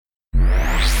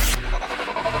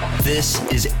This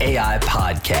is AI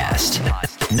Podcast.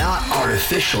 Not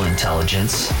artificial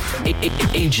intelligence,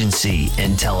 agency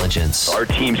intelligence. Our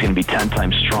team's going to be 10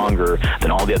 times stronger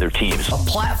than all the other teams. A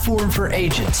platform for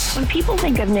agents. When people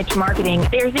think of niche marketing,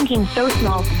 they're thinking so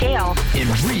small scale. In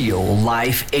real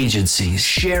life agencies,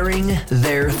 sharing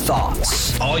their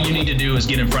thoughts. All you need to do is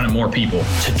get in front of more people.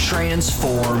 To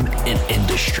transform an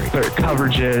industry. Better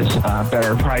coverages,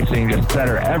 better pricing, just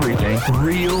better everything.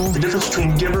 Real. The difference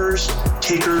between givers,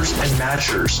 takers, and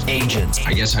matchers. Agents.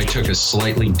 I guess I took a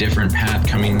slightly different path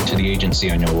coming to the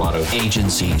agency. I know a lot of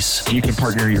agencies. You can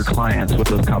partner your clients with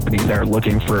those companies that are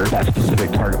looking for that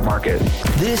specific target market.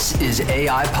 This is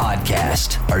AI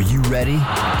Podcast. Are you ready?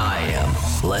 I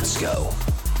am. Let's go.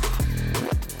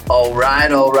 All right.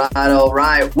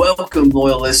 Welcome,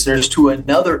 loyal listeners, to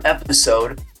another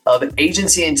episode of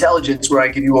Agency Intelligence, where I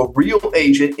give you a real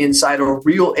agent inside a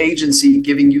real agency,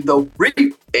 giving you the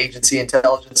real agency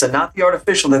intelligence and not the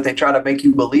artificial that they try to make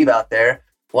you believe out there.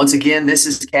 Once again, this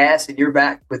is Cass, and you're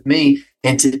back with me.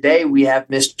 And today we have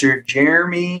Mr.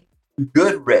 Jeremy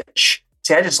Goodrich.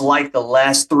 See, I just like the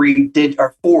last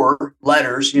four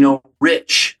letters,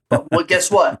 rich. Well, guess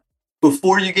what?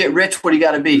 Before you get rich, what do you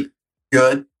got to be?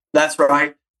 Good. That's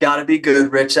right. Got to be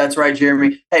good, Rich. That's right,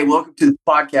 Jeremy. Hey, welcome to the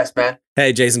podcast, man.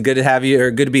 Hey, Jason. Good to have you,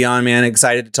 or good to be on, man.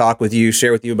 Excited to talk with you,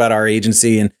 share with you about our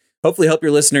agency, and hopefully help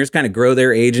your listeners kind of grow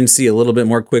their agency a little bit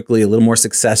more quickly, a little more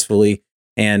successfully,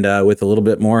 and with a little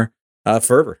bit more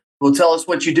fervor. Well, tell us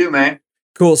what you do, man.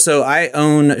 Cool. So I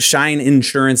own Shine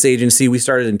Insurance Agency. We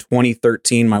started in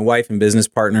 2013. My wife and business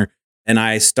partner and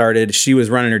I started. She was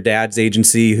running her dad's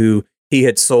agency, who he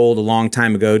had sold a long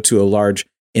time ago to a large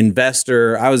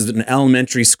investor. I was an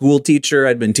elementary school teacher.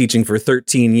 I'd been teaching for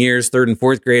 13 years, third and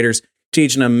fourth graders,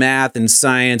 teaching them math and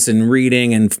science and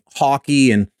reading and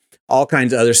hockey and all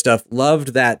kinds of other stuff. Loved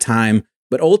that time,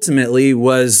 but ultimately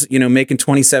was, making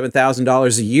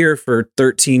 $27,000 a year for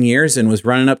 13 years and was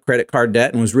running up credit card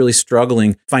debt and was really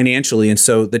struggling financially. And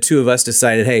so the two of us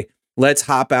decided, hey, let's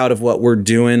hop out of what we're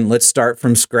doing. Let's start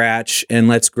from scratch and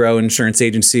let's grow an insurance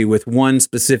agency with one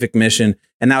specific mission.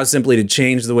 And that was simply to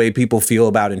change the way people feel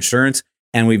about insurance.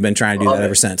 And we've been trying to do that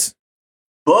ever since.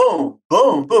 Boom.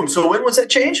 So when was that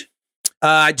change?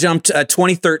 I jumped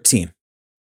 2013.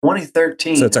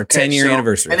 2013. So it's our 10-year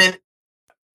anniversary. And then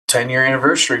 10-year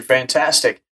anniversary.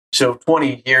 Fantastic. So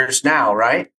 20 years now,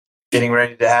 right? Getting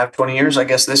ready to have 20 years, I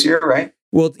guess, this year, right?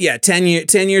 Well, yeah, 10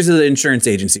 years of the insurance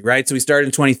agency, right? So we started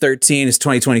in 2013, it's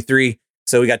 2023.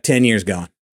 So we got 10 years going.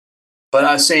 But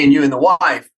I was saying you and the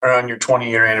wife are on your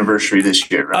 20-year anniversary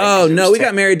this year, right? Oh, no, we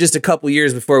got married just a couple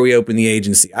years before we opened the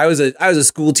agency. I was a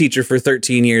school teacher for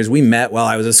 13 years. We met while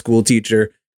I was a school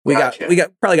teacher. We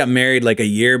probably got married like a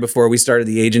year before we started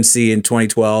the agency in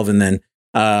 2012, and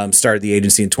then started the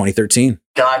agency in 2013.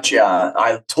 Gotcha.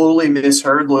 I totally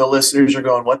misheard. Loyal listeners are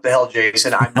going, what the hell,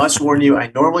 Jason? I must warn you, I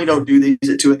normally don't do these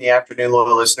at 2 p.m,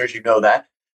 loyal listeners. You know that.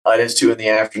 It is 2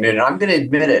 p.m. And I'm going to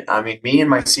admit it. I mean, me and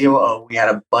my COO, we had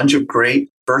a bunch of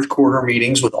great first quarter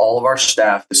meetings with all of our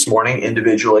staff this morning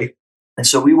individually. And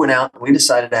so we went out and we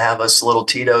decided to have us little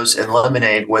Tito's and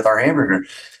lemonade with our hamburger.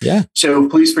 Yeah. So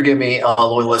please forgive me,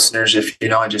 loyal listeners, if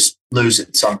I just lose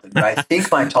it something. But I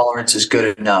think my tolerance is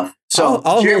good enough. So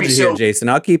I'll Jeremy, hold you here, Jason.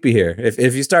 I'll keep you here.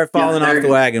 If you start falling off the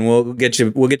wagon, we'll get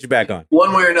you back on.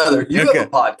 One way or another. You have a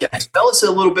podcast. Tell us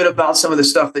a little bit about some of the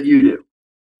stuff that you do.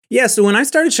 Yeah, so when I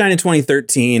started Shine in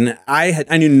 2013,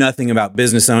 I knew nothing about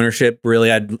business ownership.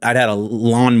 Really, I'd had a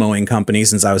lawn mowing company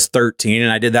since I was 13,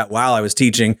 and I did that while I was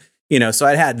teaching. So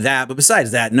I'd had that, but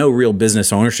besides that, no real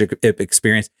business ownership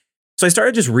experience. So I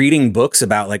started just reading books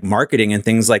about like marketing and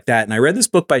things like that. And I read this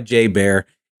book by Jay Baer.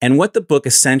 And what the book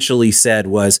essentially said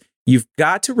was, you've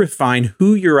got to refine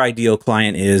who your ideal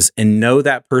client is and know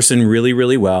that person really,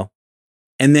 really well.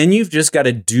 And then you've just got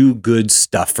to do good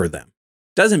stuff for them.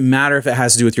 Doesn't matter if it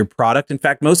has to do with your product. In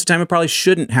fact, most of the time, it probably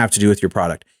shouldn't have to do with your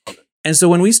product. And so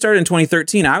when we started in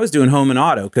 2013, I was doing home and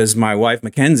auto because my wife,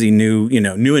 Mackenzie, knew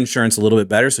insurance a little bit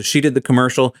better. So she did the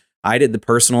commercial, I did the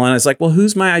personal. And I was like, well,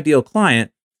 who's my ideal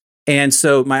client? And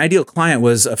so my ideal client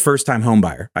was a first-time home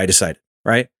buyer, I decided,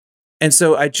 right? And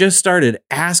so I just started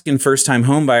asking first-time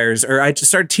home buyers, or I just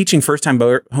started teaching first-time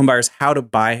home buyers how to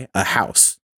buy a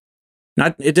house.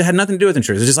 It had nothing to do with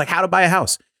insurance. It's just like how to buy a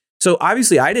house. So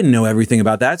obviously I didn't know everything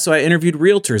about that. So I interviewed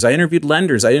realtors, I interviewed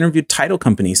lenders, I interviewed title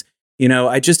companies.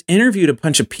 I just interviewed a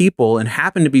bunch of people and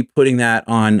happened to be putting that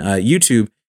on YouTube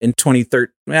in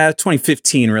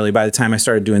 2015, really, by the time I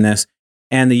started doing this.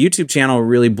 And the YouTube channel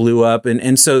really blew up.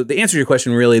 And so the answer to your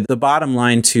question, really, the bottom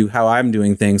line to how I'm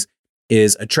doing things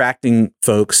is attracting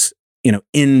folks,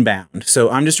 inbound. So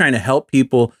I'm just trying to help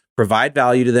people, provide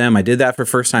value to them. I did that for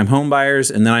first-time home buyers.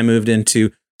 And then I moved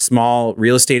into small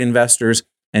real estate investors.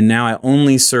 And now I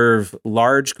only serve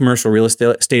large commercial real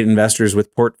estate investors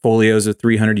with portfolios of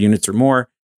 300 units or more.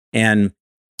 And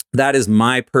that is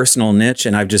my personal niche.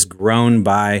 And I've just grown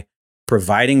by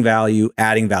providing value,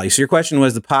 adding value. So your question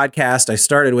was the podcast. I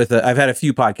started with, I've had a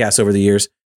few podcasts over the years.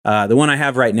 The one I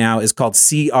have right now is called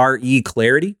CRE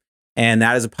Clarity. And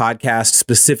that is a podcast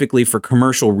specifically for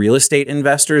commercial real estate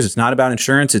investors. It's not about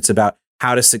insurance. It's about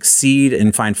how to succeed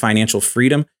and find financial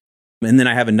freedom. And then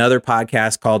I have another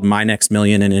podcast called My Next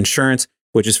Million in Insurance,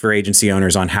 which is for agency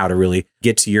owners on how to really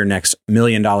get to your next $1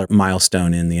 million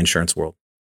milestone in the insurance world.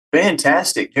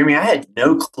 Fantastic. Jeremy, I had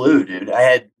no clue, dude. I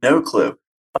had no clue.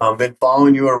 Been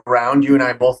following you around. You and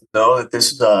I both know that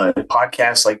this is a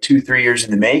podcast like 2-3 years in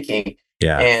the making.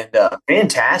 Yeah. And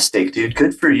fantastic, dude.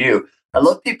 Good for you. I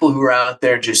love people who are out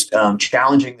there just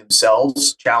challenging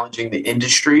themselves, challenging the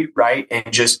industry, right?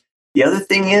 And just the other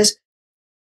thing is,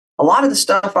 a lot of the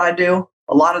stuff I do,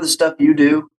 a lot of the stuff you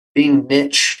do, being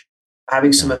niche,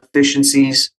 having some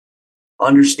efficiencies,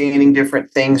 understanding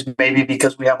different things, maybe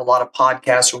because we have a lot of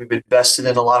podcasts or we've invested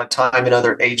in a lot of time in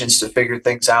other agents to figure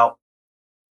things out.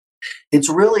 It's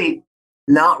really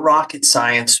not rocket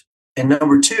science. And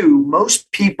number two,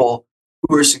 most people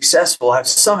who are successful have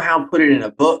somehow put it in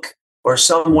a book or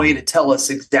some way to tell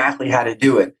us exactly how to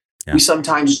do it. Yeah. We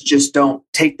sometimes just don't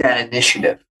take that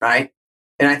initiative, right?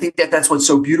 And I think that that's what's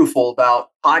so beautiful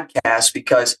about podcasts,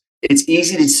 because it's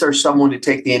easy to serve someone to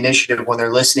take the initiative when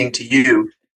they're listening to you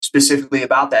specifically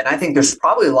about that. And I think there's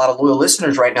probably a lot of loyal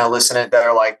listeners right now listening that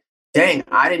are like, dang,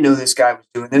 I didn't know this guy was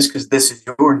doing this, because this is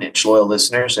your niche, loyal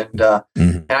listeners. And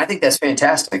and I think that's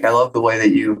fantastic. I love the way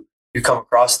that you come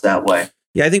across that way.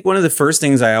 Yeah, I think one of the first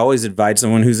things I always advise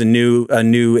someone who's a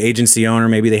new agency owner,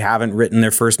 maybe they haven't written their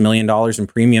first $1 million in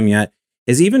premium yet,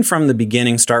 is even from the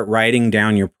beginning, start writing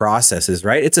down your processes,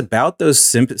 right? It's about those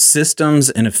systems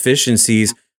and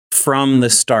efficiencies from the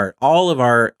start. All of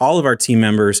our team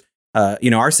members,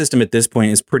 our system at this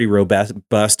point is pretty robust.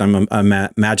 I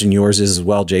imagine yours is as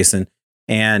well, Jason.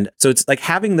 And so it's like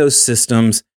having those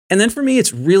systems. And then for me,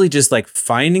 it's really just like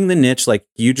finding the niche, like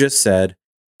you just said,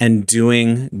 and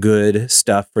doing good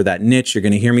stuff for that niche. You're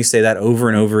going to hear me say that over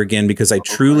and over again, because I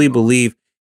truly believe,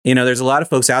 there's a lot of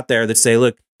folks out there that say,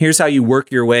 look, here's how you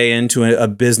work your way into a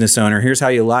business owner. Here's how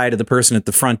you lie to the person at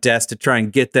the front desk to try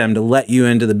and get them to let you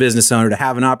into the business owner, to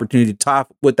have an opportunity to talk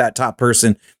with that top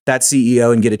person, that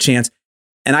CEO, and get a chance.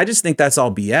 And I just think that's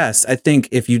all BS. I think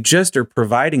if you just are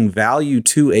providing value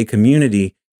to a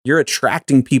community, you're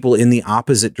attracting people in the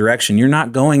opposite direction. You're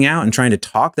not going out and trying to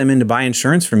talk them into buy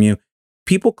insurance from you.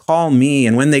 People call me,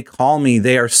 and when they call me,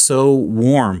 they are so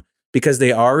warm because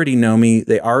they already know me.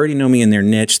 They already know me in their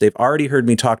niche. They've already heard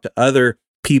me talk to other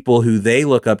people who they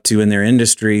look up to in their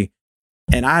industry.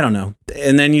 And I don't know.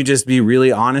 And then you just be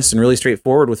really honest and really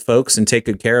straightforward with folks and take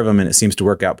good care of them. And it seems to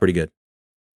work out pretty good.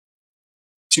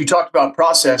 So you talked about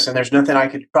process, and there's nothing I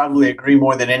could probably agree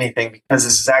more than anything, because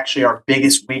this is actually our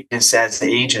biggest weakness as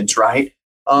agents, right?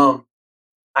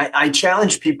 I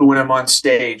challenge people when I'm on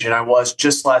stage, and I was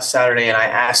just last Saturday, and I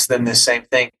asked them the same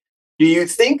thing. Do you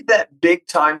think that big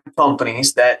time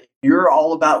companies, that you're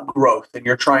all about growth and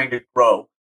you're trying to grow,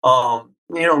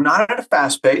 not at a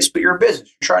fast pace, but you're a business,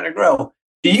 you're trying to grow.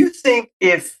 Do you think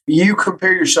if you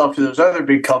compare yourself to those other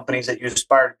big companies that you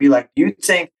aspire to be like, do you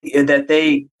think that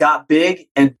they got big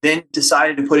and then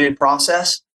decided to put in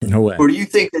process? No way. Or do you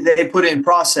think that they put in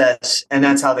process and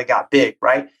that's how they got big,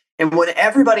 right? And when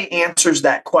everybody answers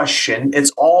that question,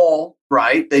 it's all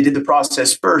right. They did the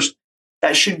process first.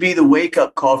 That should be the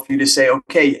wake-up call for you to say,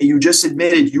 okay, you just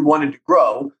admitted you wanted to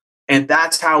grow, and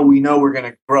that's how we know we're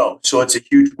going to grow. So it's a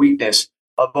huge weakness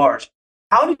of ours.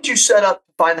 How did you set up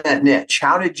to find that niche?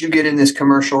 How did you get in this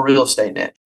commercial real estate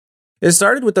niche? It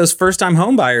started with those first-time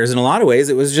home buyers. In a lot of ways,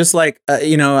 it was just like,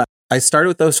 I started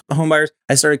with those home buyers.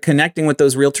 I started connecting with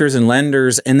those realtors and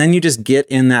lenders, and then you just get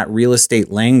in that real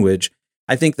estate language.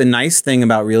 I think the nice thing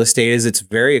about real estate is it's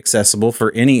very accessible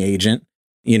for any agent.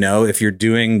 If you're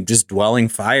doing just dwelling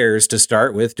fires to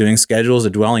start with, doing schedules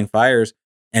of dwelling fires,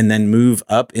 and then move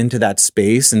up into that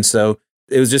space. And so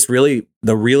it was just really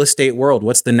the real estate world.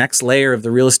 What's the next layer of the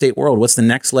real estate world? What's the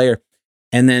next layer?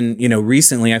 And then,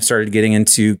 recently I've started getting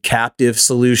into captive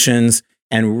solutions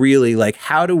and really like,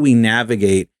 how do we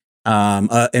navigate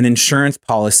an insurance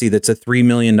policy that's a $3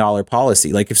 million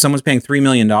policy? Like if someone's paying $3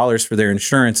 million for their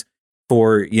insurance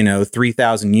for,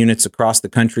 3,000 units across the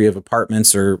country of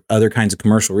apartments or other kinds of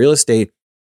commercial real estate,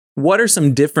 what are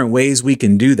some different ways we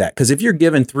can do that? Because if you're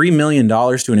giving $3 million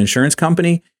to an insurance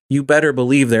company, you better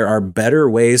believe there are better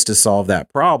ways to solve that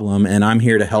problem. And I'm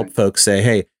here to help folks say,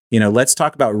 hey, let's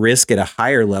talk about risk at a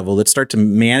higher level. Let's start to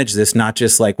manage this, not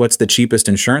just like what's the cheapest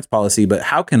insurance policy, but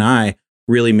how can I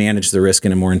really manage the risk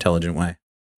in a more intelligent way?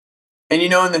 And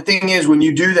and the thing is, when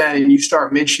you do that and you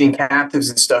start mentioning captives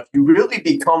and stuff, you really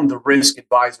become the risk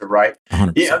advisor, right?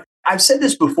 100%. Yeah, I've said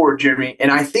this before, Jeremy, and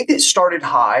I think it started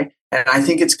high, and I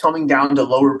think it's coming down to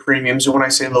lower premiums. And when I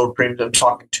say lower premiums, I'm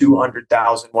talking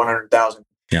 200,000, 100,000.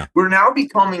 Yeah. We're now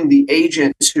becoming the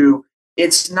agents who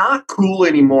it's not cool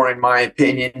anymore, in my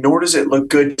opinion, nor does it look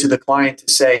good to the client to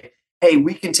say, hey,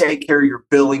 we can take care of your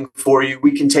billing for you.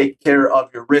 We can take care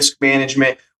of your risk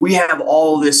management. We have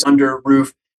all this under a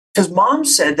roof. Because mom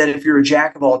said that if you're a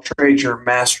jack of all trades, you're a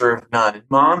master of none. And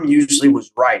mom usually was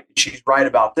right. She's right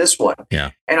about this one.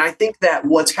 Yeah. And I think that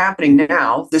what's happening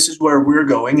now, this is where we're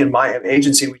going. In my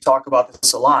agency, we talk about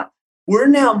this a lot. We're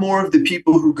now more of the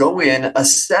people who go in,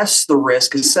 assess the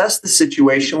risk, assess the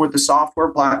situation with the software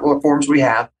platforms we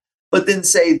have, but then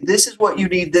say, this is what you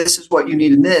need, this is what you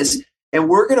need, and this. And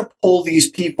we're going to pull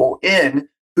these people in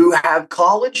who have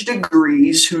college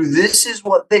degrees, who this is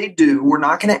what they do. We're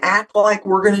not going to act like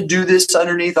we're going to do this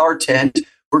underneath our tent.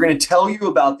 We're going to tell you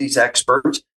about these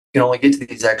experts. You can only get to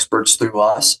these experts through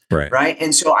us, right?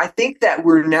 And so I think that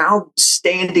we're now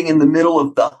standing in the middle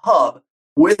of the hub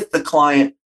with the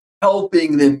client,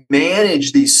 helping them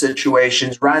manage these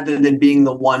situations rather than being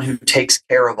the one who takes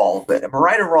care of all of it. Am I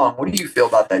right or wrong? What do you feel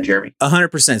about that, Jeremy?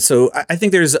 100%. So I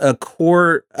think there's a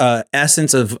core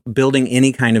essence of building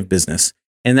any kind of business.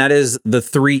 And that is the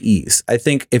 3 E's. I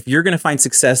think if you're going to find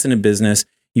success in a business,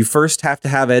 you first have to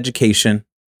have education.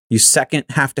 You second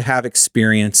have to have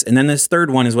experience. And then this third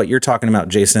one is what you're talking about,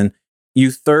 Jason. You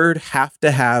third have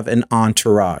to have an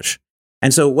entourage.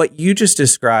 And so what you just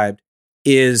described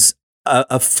is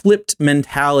a flipped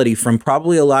mentality from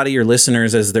probably a lot of your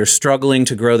listeners as they're struggling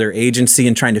to grow their agency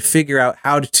and trying to figure out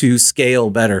how to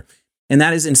scale better. And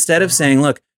that is, instead of saying,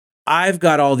 look, I've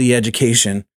got all the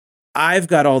education, I've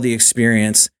got all the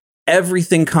experience,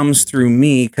 everything comes through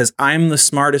me because I'm the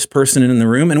smartest person in the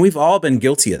room. And we've all been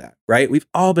guilty of that, right? We've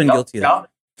all been guilty of that.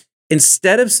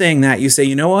 Instead of saying that, you say,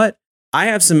 you know what? I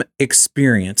have some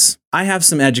experience, I have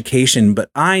some education,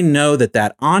 but I know that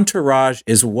that entourage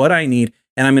is what I need.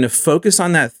 And I'm going to focus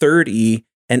on that third E.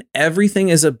 And everything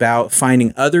is about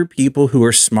finding other people who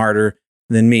are smarter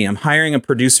than me. I'm hiring a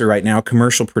producer right now, a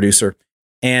commercial producer.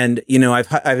 And,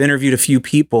 I've interviewed a few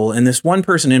people, and this one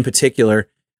person in particular,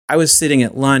 I was sitting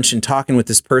at lunch and talking with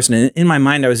this person. And in my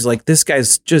mind, I was like, this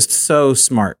guy's just so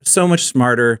smart, so much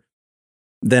smarter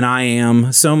than I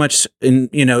am, so much. And,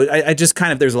 I just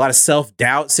there's a lot of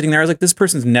self-doubt sitting there. I was like, this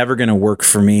person's never going to work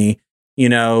for me,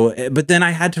 but then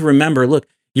I had to remember, look,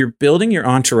 you're building your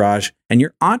entourage, and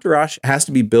your entourage has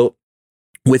to be built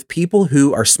with people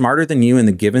who are smarter than you in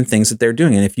the given things that they're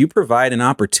doing. And if you provide an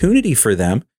opportunity for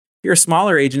them, you're a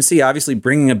smaller agency, obviously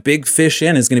bringing a big fish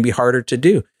in is going to be harder to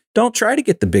do. Don't try to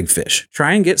get the big fish.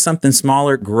 Try and get something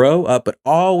smaller, grow up, but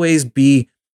always be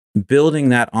building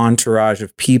that entourage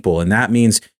of people. And that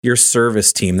means your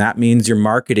service team. That means your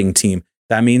marketing team.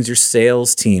 That means your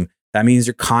sales team. That means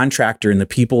your contractor and the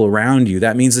people around you.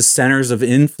 That means the centers of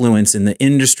influence in the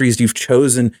industries you've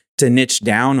chosen to niche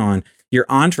down on. Your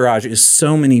entourage is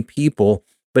so many people,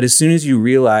 but as soon as you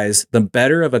realize the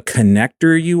better of a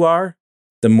connector you are,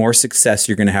 the more success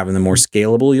you're going to have and the more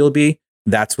scalable you'll be,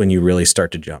 that's when you really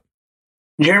start to jump.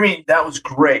 Jeremy, that was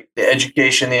great. The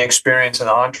education, the experience, and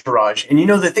the entourage. And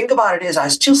the thing about it is, I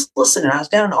was just listening. I was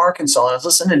down in Arkansas and I was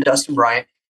listening to Dustin Bryant,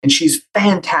 and she's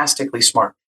fantastically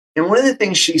smart. And one of the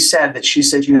things she said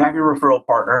you have your referral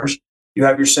partners, you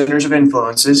have your centers of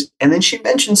influences. And then she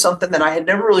mentioned something that I had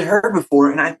never really heard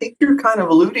before. And I think you're kind of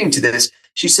alluding to this.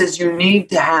 She says you need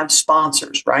to have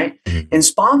sponsors, right? Mm-hmm. And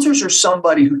sponsors are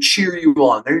somebody who cheer you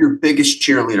on. They're your biggest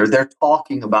cheerleader. They're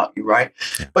talking about you, right?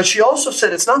 Yeah. But she also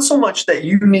said it's not so much that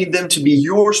you need them to be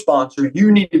your sponsor.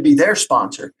 You need to be their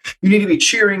sponsor. You need to be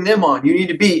cheering them on. You need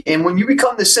to be. And when you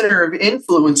become the center of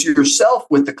influence yourself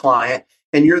with the client,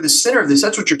 and you're the center of this,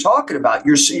 that's what you're talking about.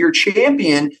 You're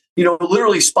champion,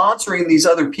 literally sponsoring these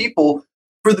other people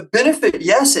for the benefit.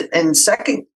 Yes, and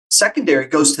secondary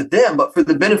goes to them, but for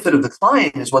the benefit of the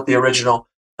client is what the original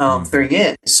thing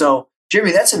is. So,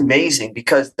 Jeremy, that's amazing,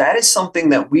 because that is something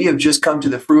that we have just come to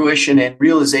the fruition and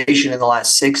realization in the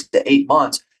last 6 to 8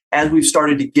 months as we've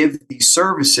started to give these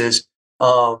services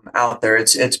out there.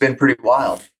 It's been pretty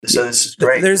wild. So this is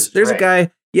great. There's a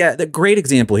guy. Yeah, the great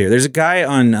example here. There's a guy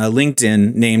on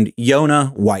LinkedIn named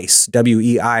Yona Weiss,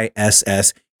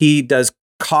 Weiss. He does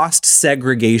cost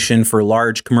segregation for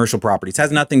large commercial properties. Has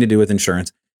nothing to do with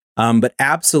insurance, but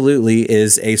absolutely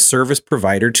is a service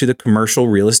provider to the commercial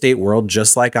real estate world,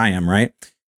 just like I am, right?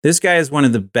 This guy is one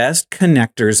of the best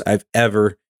connectors I've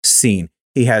ever seen.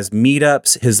 He has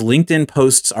meetups. His LinkedIn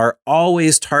posts are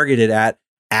always targeted at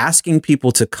asking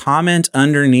people to comment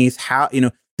underneath how,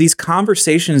 these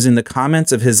conversations in the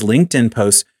comments of his LinkedIn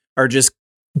posts are just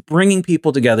bringing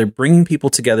people together, bringing people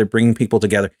together, bringing people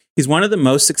together. He's one of the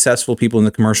most successful people in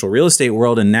the commercial real estate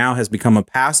world and now has become a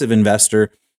passive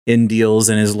investor in deals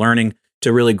and is learning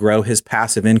to really grow his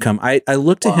passive income. I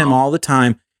look to him all the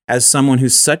time as someone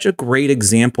who's such a great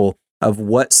example of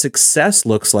what success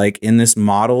looks like in this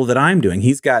model that I'm doing.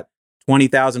 He's got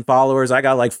 20,000 followers. I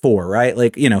got like 4,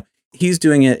 right? He's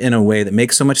doing it in a way that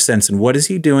makes so much sense. And what is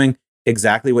he doing?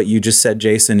 Exactly what you just said,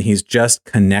 Jason. He's just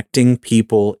connecting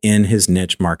people in his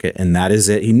niche market. And that is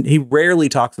it. He rarely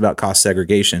talks about cost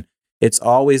segregation. It's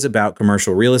always about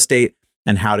commercial real estate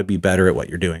and how to be better at what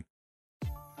you're doing.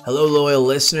 Hello, loyal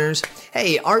listeners.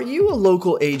 Hey, are you a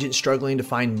local agent struggling to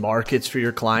find markets for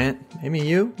your client? Maybe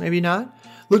you, maybe not.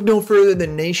 Look no further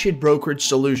than Nation Brokerage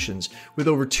Solutions. With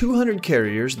over 200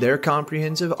 carriers, their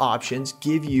comprehensive options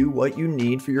give you what you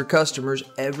need for your customers'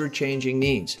 ever-changing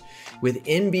needs. With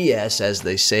NBS, as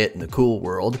they say it in the cool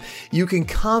world, you can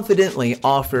confidently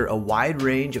offer a wide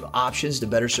range of options to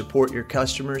better support your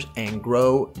customers and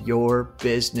grow your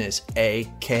business,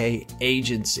 aka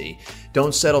agency.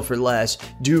 Don't settle for less.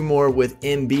 Do more with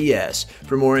NBS.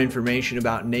 For more information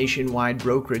about nationwide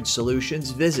brokerage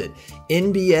solutions, visit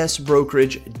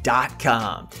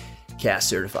nbsbrokerage.com. CAS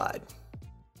certified.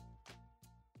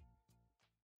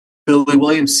 Billy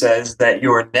Williams says that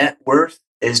your net worth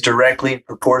is directly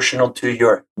proportional to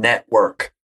your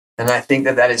network. And I think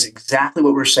that is exactly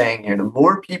what we're saying here. The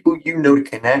more people you know to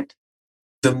connect,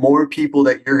 the more people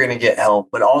that you're going to get help,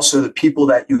 but also the people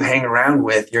that you hang around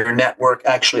with, your network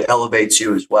actually elevates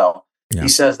you as well. Yeah. He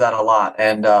says that a lot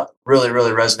and really,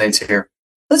 really resonates here.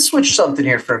 Let's switch something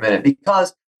here for a minute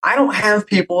because I don't have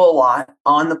people a lot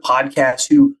on the podcast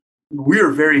who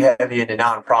we're very heavy into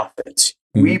nonprofits.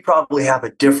 Mm-hmm. We probably have a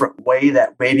different way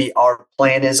that maybe our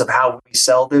plan is of how we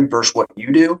sell them versus what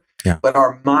you do. Yeah. But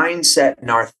our mindset and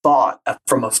our thought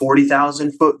from a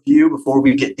 40,000 foot view before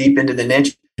we get deep into the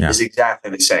niche is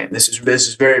exactly the same. This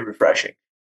is very refreshing.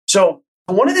 So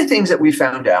one of the things that we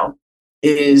found out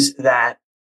is that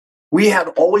we have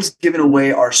always given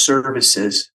away our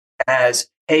services as,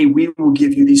 hey, we will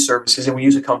give you these services. And we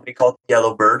use a company called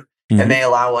Yellowbird. And they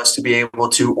allow us to be able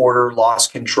to order loss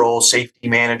control, safety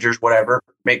managers, whatever.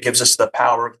 It gives us the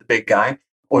power of the big guy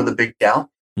or the big gal.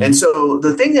 And so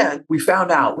the thing that we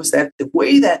found out was that the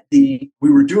way that we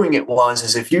were doing it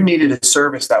is if you needed a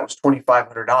service that was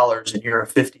 $2,500 and you're a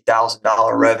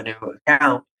 $50,000 revenue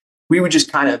account, we would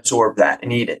just kind of absorb that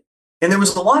and eat it. And there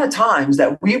was a lot of times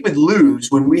that we would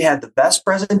lose when we had the best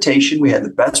presentation, we had the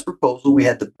best proposal, we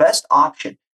had the best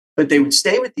option, but they would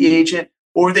stay with the agent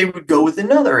or they would go with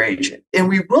another agent. And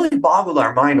we really boggled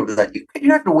our mind over that. You're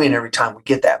not going to win every time we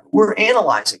get that. We're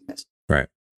analyzing this. Right.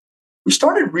 We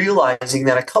started realizing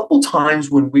that a couple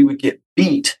times when we would get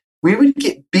beat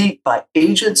by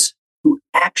agents who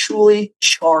actually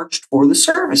charged for the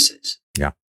services.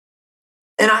 Yeah.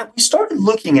 And we started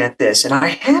looking at this, and I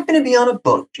happened to be on a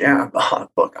book. I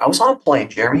was on a plane,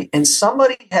 Jeremy, and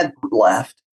somebody had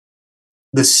left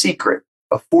The Secret,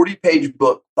 a 40-page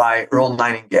book by Earl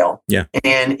Nightingale. Yeah.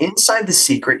 And inside The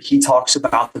Secret, he talks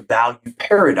about the value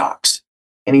paradox.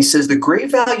 And he says the great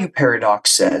value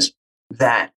paradox says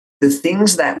that the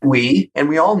things that and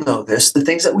we all know this, the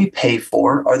things that we pay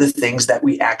for are the things that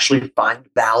we actually find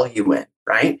value in,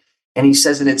 right? And he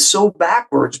says that it's so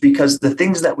backwards because the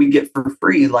things that we get for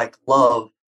free, like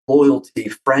love, loyalty,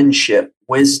 friendship,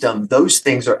 wisdom, those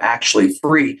things are actually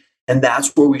free. And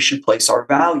that's where we should place our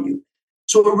value.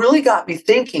 So it really got me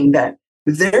thinking that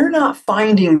they're not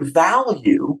finding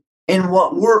value in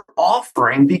what we're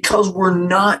offering because we're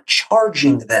not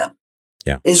charging them.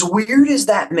 Yeah. As weird as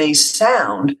that may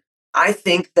sound, I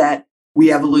think that we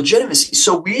have a legitimacy.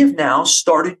 So we have now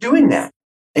started doing that.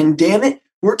 And damn it,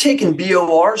 we're taking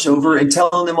BORs over and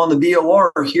telling them on the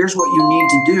BOR, here's what you need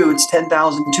to do. It's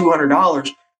 $10,200.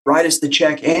 Write us the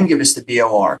check and give us the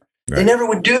BOR. Right. They never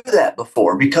would do that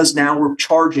before because now we're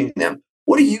charging them.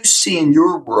 What do you see in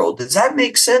your world? Does that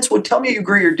make sense? Well, tell me you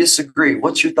agree or disagree.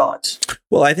 What's your thoughts?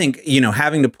 Well, I think,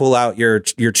 having to pull out your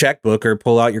checkbook or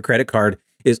pull out your credit card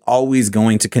is always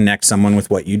going to connect someone with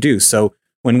what you do. So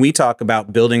when we talk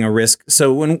about building a risk,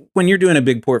 so when you're doing a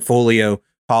big portfolio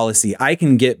policy, I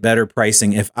can get better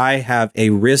pricing if I have a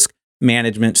risk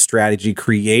management strategy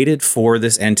created for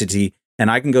this entity.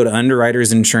 And I can go to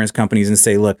underwriters and insurance companies and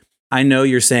say, look, I know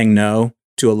you're saying no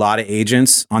to a lot of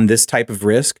agents on this type of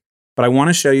risk, but I want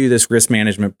to show you this risk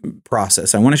management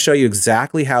process. I want to show you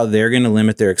exactly how they're going to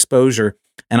limit their exposure.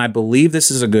 And I believe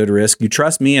this is a good risk. You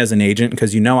trust me as an agent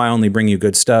because you know I only bring you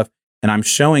good stuff. And I'm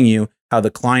showing you how the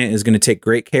client is going to take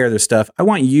great care of their stuff. I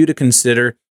want you to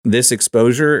consider this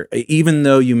exposure, even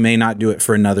though you may not do it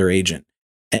for another agent.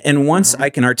 And once I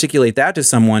can articulate that to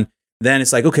someone, then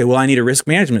it's like, okay, well, I need a risk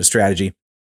management strategy.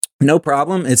 No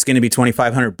problem. It's going to be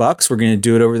 $2,500. We're going to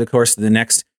do it over the course of the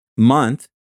next month.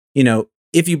 You know,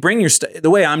 if you bring your the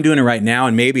way I'm doing it right now,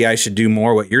 and maybe I should do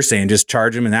more what you're saying, just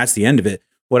charge them and that's the end of it.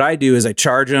 What I do is I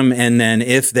charge them, and then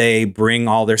if they bring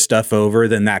all their stuff over,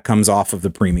 then that comes off of the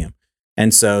premium.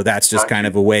 And so that's just kind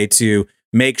of a way to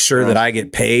make sure that I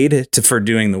get paid for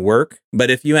doing the work.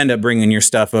 But if you end up bringing your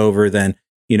stuff over, then,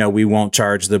 you know, we won't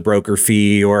charge the broker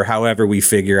fee, or however we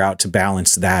figure out to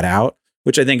balance that out,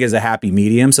 which I think is a happy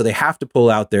medium. So they have to pull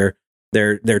out their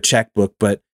checkbook.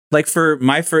 But like for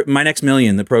my next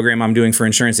million, the program I'm doing for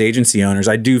insurance agency owners,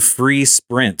 I do free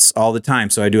sprints all the time.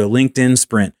 So I do a LinkedIn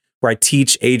sprint where I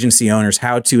teach agency owners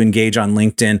how to engage on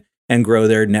LinkedIn and grow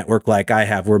their network like I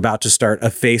have. We're about to start a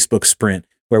Facebook sprint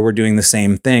where we're doing the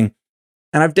same thing.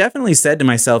 And I've definitely said to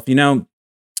myself, you know,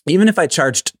 even if I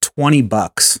charged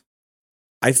 $20,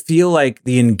 I feel like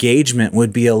the engagement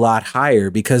would be a lot higher,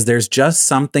 because there's just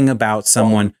something about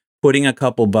someone putting a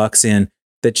couple bucks in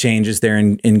that changes their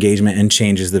engagement and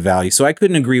changes the value. So I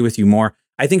couldn't agree with you more.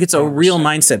 I think it's a real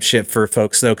mindset shift for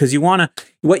folks, though, because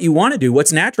what you want to do,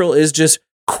 what's natural is just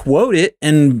quote it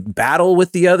and battle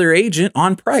with the other agent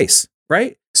on price,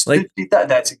 right? Like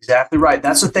that's exactly right.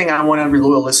 That's the thing I want every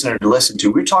loyal listener to listen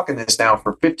to. We're talking this now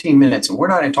for 15 minutes, and we're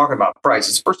not even talking about price.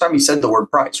 It's the first time you said the word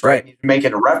price, right? You're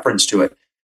making a reference to it.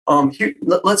 Here,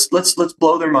 let's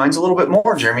blow their minds a little bit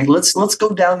more, Jeremy. Let's go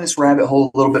down this rabbit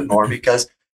hole a little bit more, because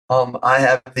I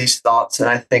have these thoughts and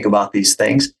I think about these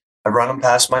things. I run them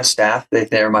past my staff.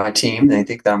 They're my team. They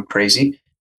think that I'm crazy,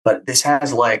 but this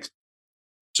has legs.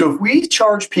 So if we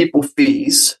charge people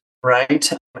fees,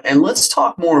 right? And let's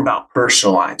talk more about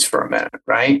personal lines for a minute,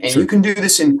 right? And you can do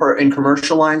this in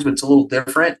commercial lines, but it's a little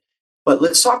different. But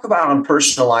let's talk about on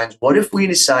personal lines. What if we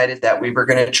decided that we were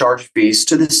going to charge fees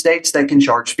to the states that can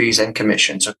charge fees and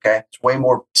commissions? Okay. It's way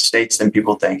more states than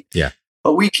people think. Yeah.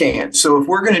 But we can. So if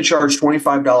we're going to charge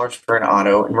 $25 for an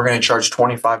auto and we're going to charge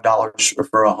 $25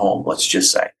 for a home,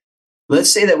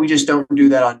 let's say that we just don't do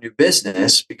that on new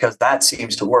business, because that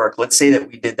seems to work. Let's say that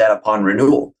we did that upon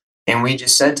renewal, and we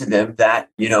just said to them that,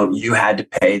 you know, you had to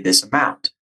pay this amount.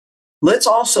 Let's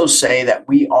also say that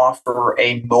we offer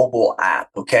a mobile app,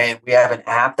 okay? And we have an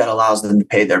app that allows them to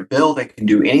pay their bill. They can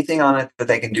do anything on it that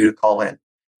they can do to call in.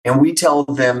 And we tell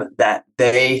them that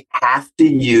they have to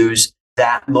use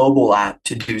that mobile app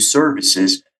to do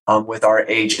services with our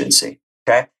agency,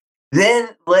 okay? Then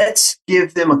let's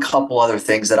give them a couple other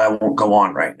things that I won't go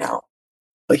on right now.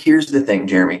 But here's the thing,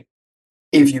 Jeremy.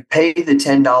 If you pay the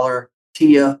 $10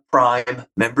 TIA Prime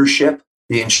membership,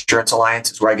 the Insurance Alliance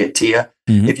is where I get TIA.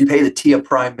 Mm-hmm. If you pay the TIA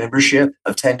Prime membership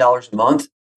of $10 a month,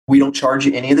 we don't charge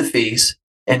you any of the fees.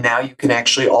 And now you can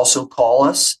actually also call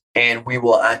us, and we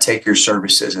will take your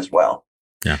services as well.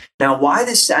 Yeah. Now, why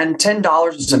this, and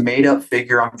 $10 is a made up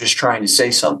figure. I'm just trying to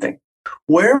say something.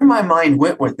 Where my mind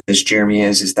went with this, Jeremy,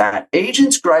 is that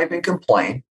agents gripe and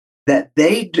complain that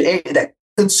that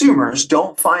consumers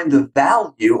don't find the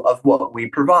value of what we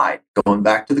provide. Going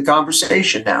back to the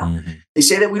conversation now, They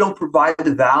say that we don't provide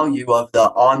the value of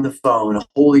the on the phone,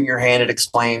 holding your hand, it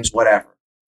explains, whatever.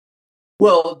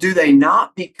 Well, do they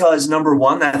not? Because number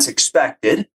one, that's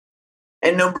expected.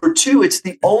 And number two, it's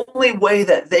the only way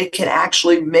that they can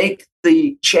actually make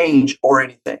the change or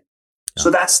anything. So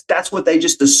that's what they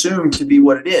just assume to be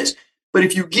what it is. But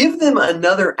if you give them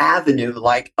another avenue,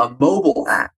 like a mobile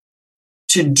app,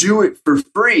 to do it for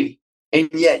free, and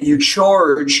yet you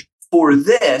charge for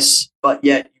this, but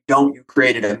yet you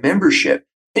created a membership,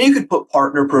 and you could put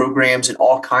partner programs and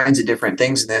all kinds of different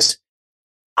things in this.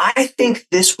 I think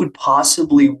this would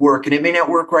possibly work, and it may not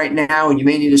work right now, and you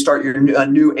may need to start a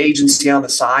new agency on the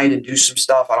side and do some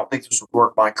stuff. I don't think this would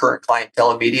work my current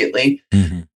clientele immediately.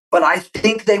 Mm-hmm. But I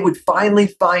think they would finally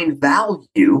find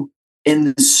value in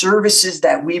the services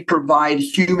that we provide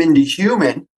human to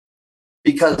human,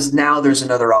 because now there's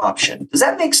another option. Does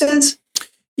that make sense?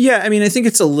 Yeah, I mean, I think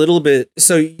it's a little bit.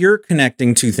 So you're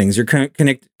connecting two things. You're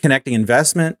connecting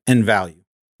investment and value,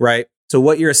 right? So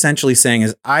what you're essentially saying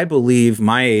is, I believe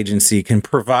my agency can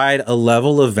provide a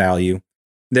level of value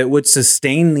that would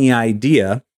sustain the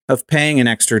idea of paying an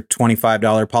extra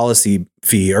 $25 policy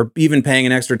fee, or even paying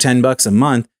an extra $10 a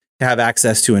month to have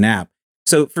access to an app.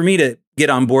 So for me to get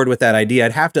on board with that idea,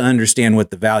 I'd have to understand what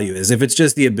the value is. If it's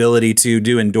just the ability to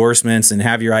do endorsements and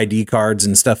have your ID cards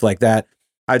and stuff like that,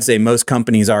 I'd say most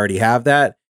companies already have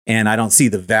that. And I don't see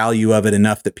the value of it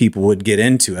enough that people would get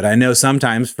into it. I know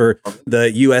sometimes for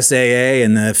the USAA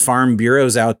and the farm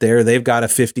bureaus out there, they've got a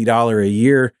 $50 a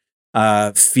year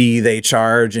fee they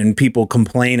charge, and people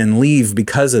complain and leave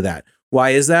because of that.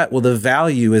 Why is that? Well, the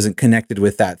value isn't connected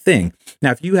with that thing.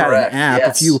 Now, if you had an app,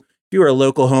 yes. if you were a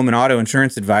local home and auto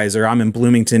insurance advisor, I'm in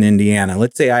Bloomington, Indiana.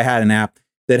 Let's say I had an app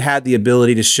that had the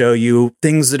ability to show you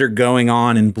things that are going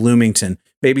on in Bloomington,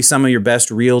 maybe some of your best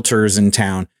realtors in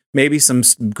town, maybe some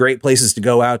great places to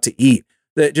go out to eat.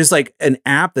 That just like an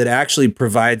app that actually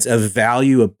provides a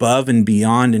value above and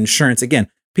beyond insurance. Again,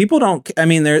 people don't, I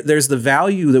mean, there's the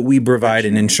value that we provide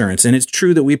in insurance, and it's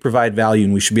true that we provide value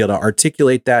and we should be able to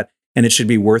articulate that, and it should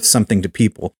be worth something to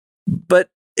people, but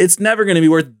it's never going to be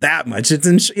worth that much. It's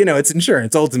it's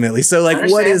insurance ultimately. So like,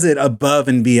 what is it above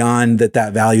and beyond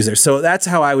that values there? So that's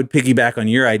how I would piggyback on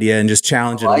your idea and just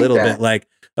challenge it a little bit. Like,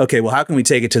 okay, well, how can we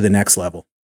take it to the next level?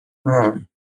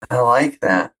 I like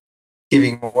that.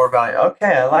 Giving more value.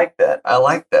 Okay, I like that. I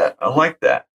like that.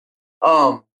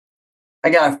 I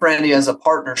got a friend, he has a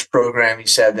partners program. He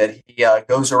said that he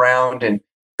goes around and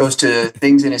goes to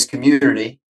things in his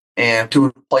community and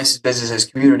to places, business in his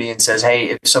community, and says, hey,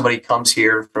 if somebody comes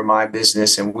here for my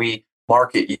business and we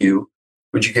market you,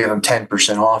 would you give them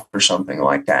 10% off or something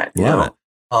like that?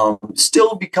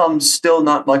 Still becomes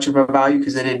not much of a value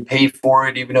because they didn't pay for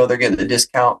it, even though they're getting the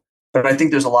discount. But I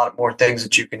think there's a lot more things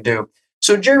that you can do.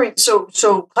 So Jeremy, so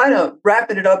kind of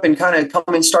wrapping it up and kind of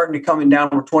coming down,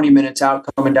 we're 20 minutes out,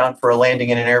 coming down for a landing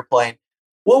in an airplane.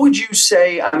 What would you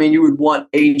say, I mean, you would want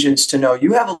agents to know?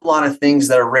 You have a lot of things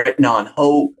that are written on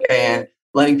hope and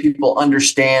letting people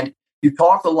understand. You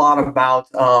talk a lot about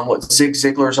what Zig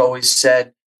Ziglar's always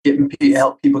said,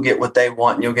 help people get what they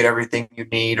want and you'll get everything you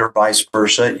need, or vice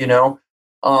versa,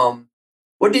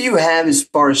 What do you have as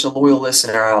far as a loyal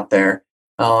listener out there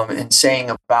and saying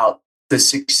about the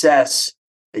success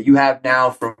that you have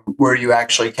now from where you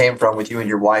actually came from with you and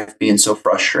your wife being so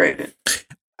frustrated?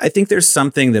 I think there's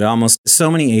something that almost so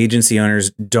many agency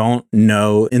owners don't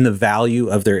know in the value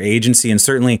of their agency. And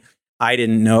certainly I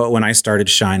didn't know it when I started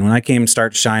Shine. When I came to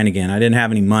start Shine again, I didn't have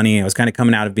any money. I was kind of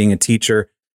coming out of being a teacher,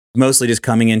 mostly just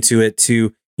coming into it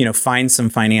to, find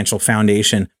some financial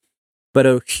foundation. But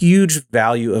a huge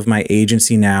value of my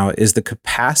agency now is the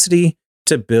capacity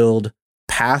to build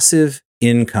passive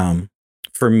income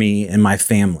for me and my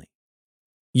family.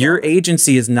 Your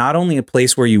agency is not only a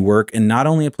place where you work and not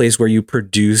only a place where you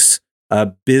produce a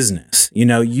business.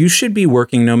 You should be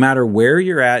working no matter where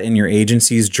you're at in your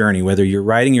agency's journey, whether you're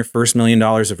writing your first $1 million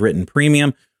of written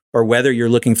premium or whether you're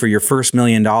looking for your first $1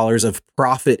 million of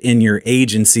profit in your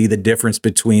agency, the difference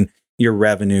between your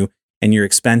revenue and your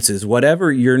expenses,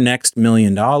 whatever your next $1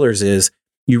 million is,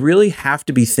 you really have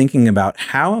to be thinking about,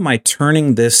 how am I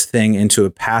turning this thing into a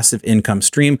passive income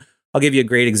stream? I'll give you a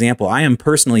great example. I am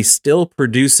personally still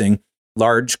producing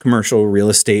large commercial real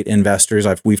estate investors.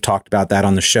 We've talked about that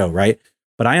on the show, right?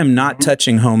 But I am not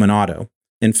touching home and auto.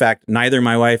 In fact, neither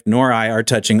my wife nor I are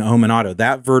touching home and auto.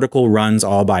 That vertical runs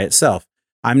all by itself.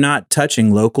 I'm not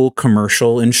touching local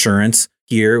commercial insurance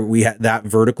here. That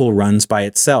vertical runs by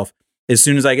itself. As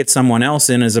soon as I get someone else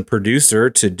in as a producer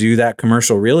to do that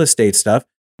commercial real estate stuff,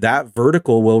 that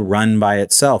vertical will run by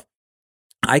itself.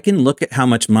 I can look at how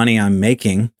much money I'm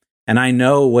making, and I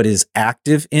know what is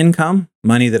active income,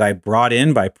 money that I brought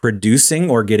in by producing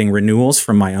or getting renewals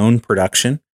from my own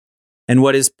production, and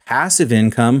what is passive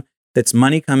income, that's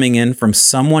money coming in from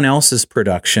someone else's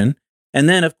production. And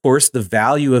then, of course, the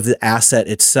value of the asset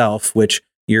itself, which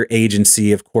your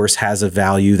agency, of course, has a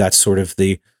value. That's sort of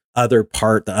the other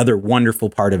part, the other wonderful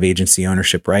part of agency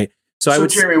ownership, right? So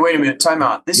Jeremy, wait a minute, time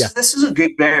out. This is a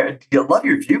good, I love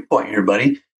your viewpoint here,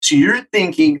 buddy. So you're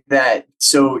thinking that,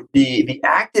 the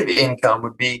active income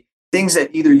would be things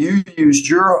that either you used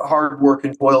your hard work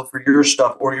and toil for your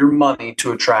stuff or your money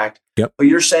to attract. Yep. But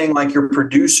you're saying like your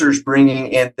producers bringing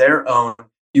in their own,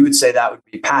 you would say that would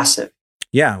be passive.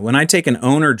 Yeah. When I take an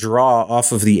owner draw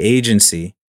off of the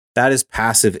agency, that is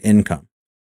passive income.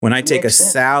 When I take a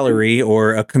salary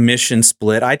or a commission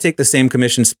split, I take the same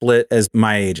commission split as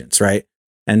my agents, right?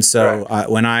 And so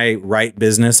when I write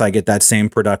business, I get that same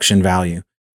production value.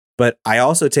 But I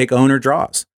also take owner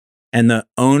draws, and the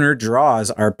owner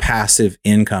draws are passive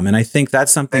income. And I think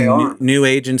that's something new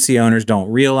agency owners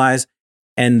don't realize.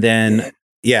 And then,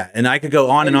 and I could go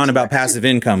on and on about passive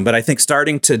income, but I think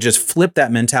starting to just flip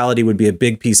that mentality would be a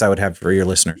big piece I would have for your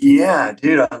listeners. Yeah,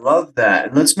 dude, I love that.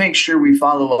 And let's make sure we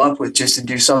follow up with just to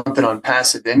do something on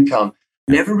passive income.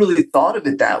 Never really thought of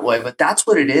it that way, but that's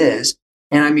what it is.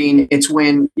 And I mean, it's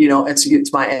when,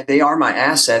 they are my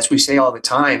assets. We say all the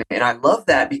time. And I love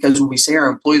that because when we say our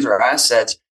employees are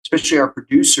assets, especially our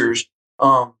producers,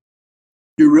 you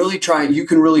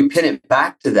can really pin it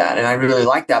back to that. And I really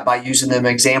like that by using them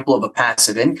example of a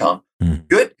passive income.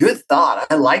 Good thought.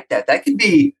 I like that. That could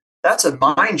be that's a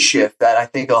mind shift that I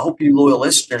think I hope you loyal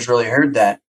listeners really heard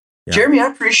that. Yeah. Jeremy, I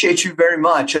appreciate you very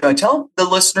much. Tell the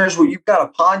listeners what you've got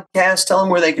a podcast. Tell them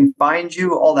where they can find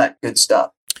you, all that good stuff.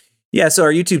 Yeah, so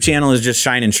our YouTube channel is just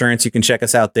Shine Insurance. You can check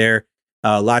us out there.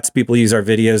 Lots of people use our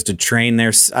videos to train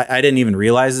their. I didn't even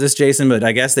realize this, Jason, but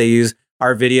I guess they use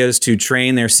our videos to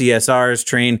train their CSRs,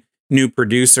 train new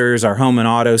producers, our home and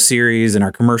auto series, and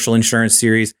our commercial insurance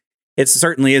series. It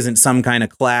certainly isn't some kind of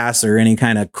class or any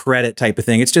kind of credit type of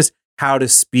thing. It's just how to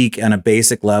speak on a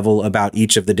basic level about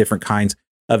each of the different kinds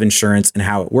of insurance and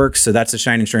how it works. So that's the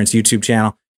Shine Insurance YouTube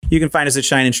channel. You can find us at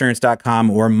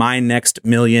shineinsurance.com or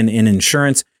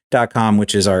mynextmillioninsurance.com,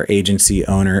 which is our agency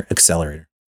owner accelerator.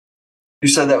 You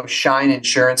said that was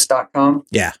shineinsurance.com?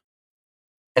 Yeah.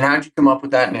 And how'd you come up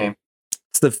with that name?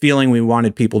 It's the feeling we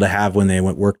wanted people to have when they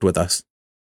worked with us.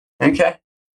 Okay.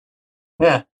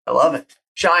 Yeah, I love it.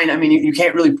 Shine. I mean, you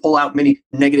can't really pull out many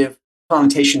negative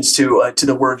connotations to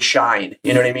the word shine.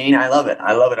 You know what I mean? I love it.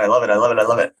 I love it. I love it. I love it. I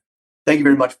love it. Thank you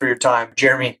very much for your time,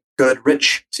 Jeremy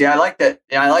Goodrich. See, I like that.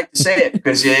 Yeah, I like to say it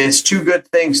because it's two good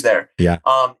things there. Yeah.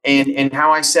 And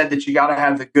how I said that you got to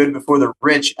have the good before the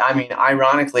rich. I mean,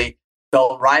 ironically,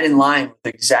 fell right in line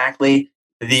with exactly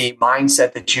the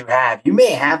mindset that you have. You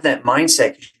may have that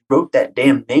mindset because you wrote that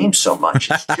damn name so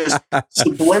much. It's just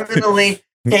subliminally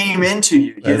came into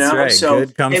you, you know? Right. So,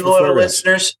 hey, loyal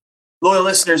listeners,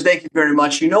 thank you very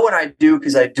much. You know what I do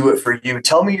because I do it for you.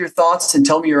 Tell me your thoughts and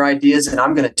tell me your ideas, and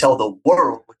I'm going to tell the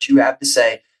world what you have to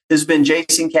say. This has been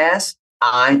Jason Cass.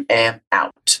 I am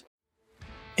out.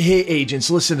 Hey, agents,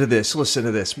 listen to this. Listen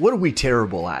to this. What are we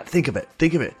terrible at? Think of it.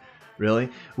 Think of it. Really?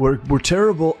 We're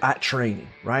terrible at training,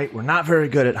 right? We're not very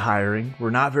good at hiring.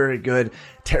 We're not very good,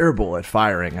 terrible at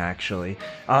firing, actually.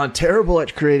 Terrible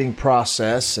at creating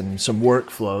process and some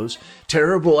workflows.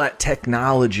 Terrible at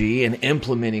technology and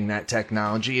implementing that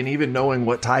technology and even knowing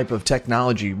what type of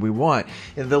technology we want.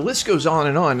 And the list goes on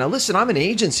and on. Now, listen, I'm an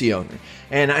agency owner,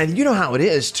 and you know how it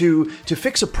is. To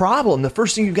fix a problem, the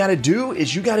first thing you got to do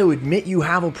is you got to admit you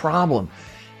have a problem.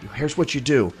 Here's what you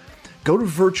do. Go to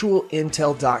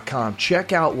virtualintel.com.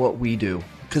 Check out what we do,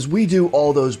 because we do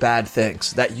all those bad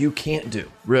things that you can't do,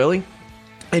 really.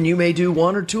 And you may do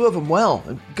one or two of them well.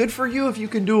 Good for you if you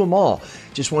can do them all.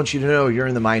 Just want you to know you're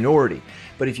in the minority.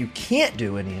 But if you can't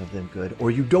do any of them good,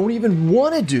 or you don't even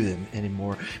want to do them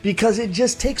anymore because it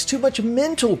just takes too much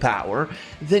mental power,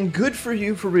 then good for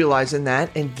you for realizing that,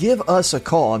 and give us a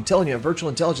call. I'm telling you, at Virtual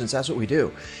Intelligence, that's what we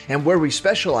do. And where we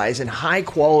specialize in high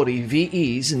quality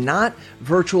VEs, not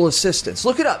virtual assistants.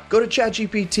 Look it up. Go to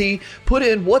ChatGPT, put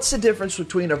in what's the difference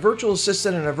between a virtual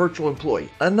assistant and a virtual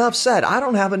employee. Enough said. I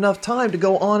don't have enough time to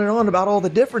go on and on about all the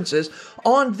differences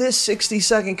on this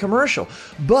 60-second commercial.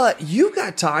 But you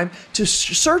got time to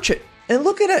search it and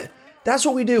look at it. That's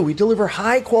what we do. We deliver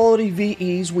high quality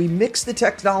VEs. We mix the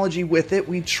technology with it.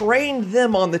 We train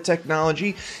them on the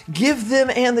technology, give them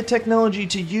and the technology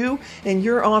to you, and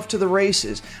you're off to the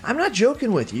races. I'm not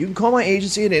joking with you. You can call my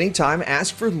agency at any time,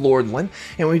 ask for Lordland,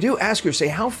 and we do ask her, say,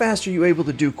 how fast are you able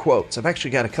to do quotes? I've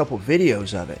actually got a couple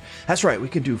videos of it. That's right. We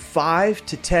can do 5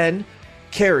 to 10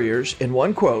 carriers in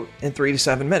one quote in 3 to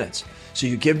 7 minutes. So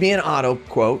you give me an auto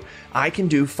quote, I can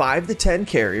do 5 to 10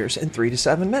 carriers in 3 to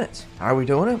 7 minutes. How are we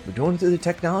doing it? We're doing it through the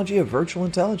technology of virtual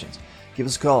intelligence. Give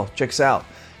us a call. Check us out.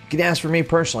 You can ask for me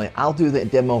personally. I'll do the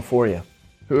demo for you.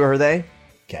 Who are they?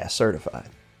 Cass certified.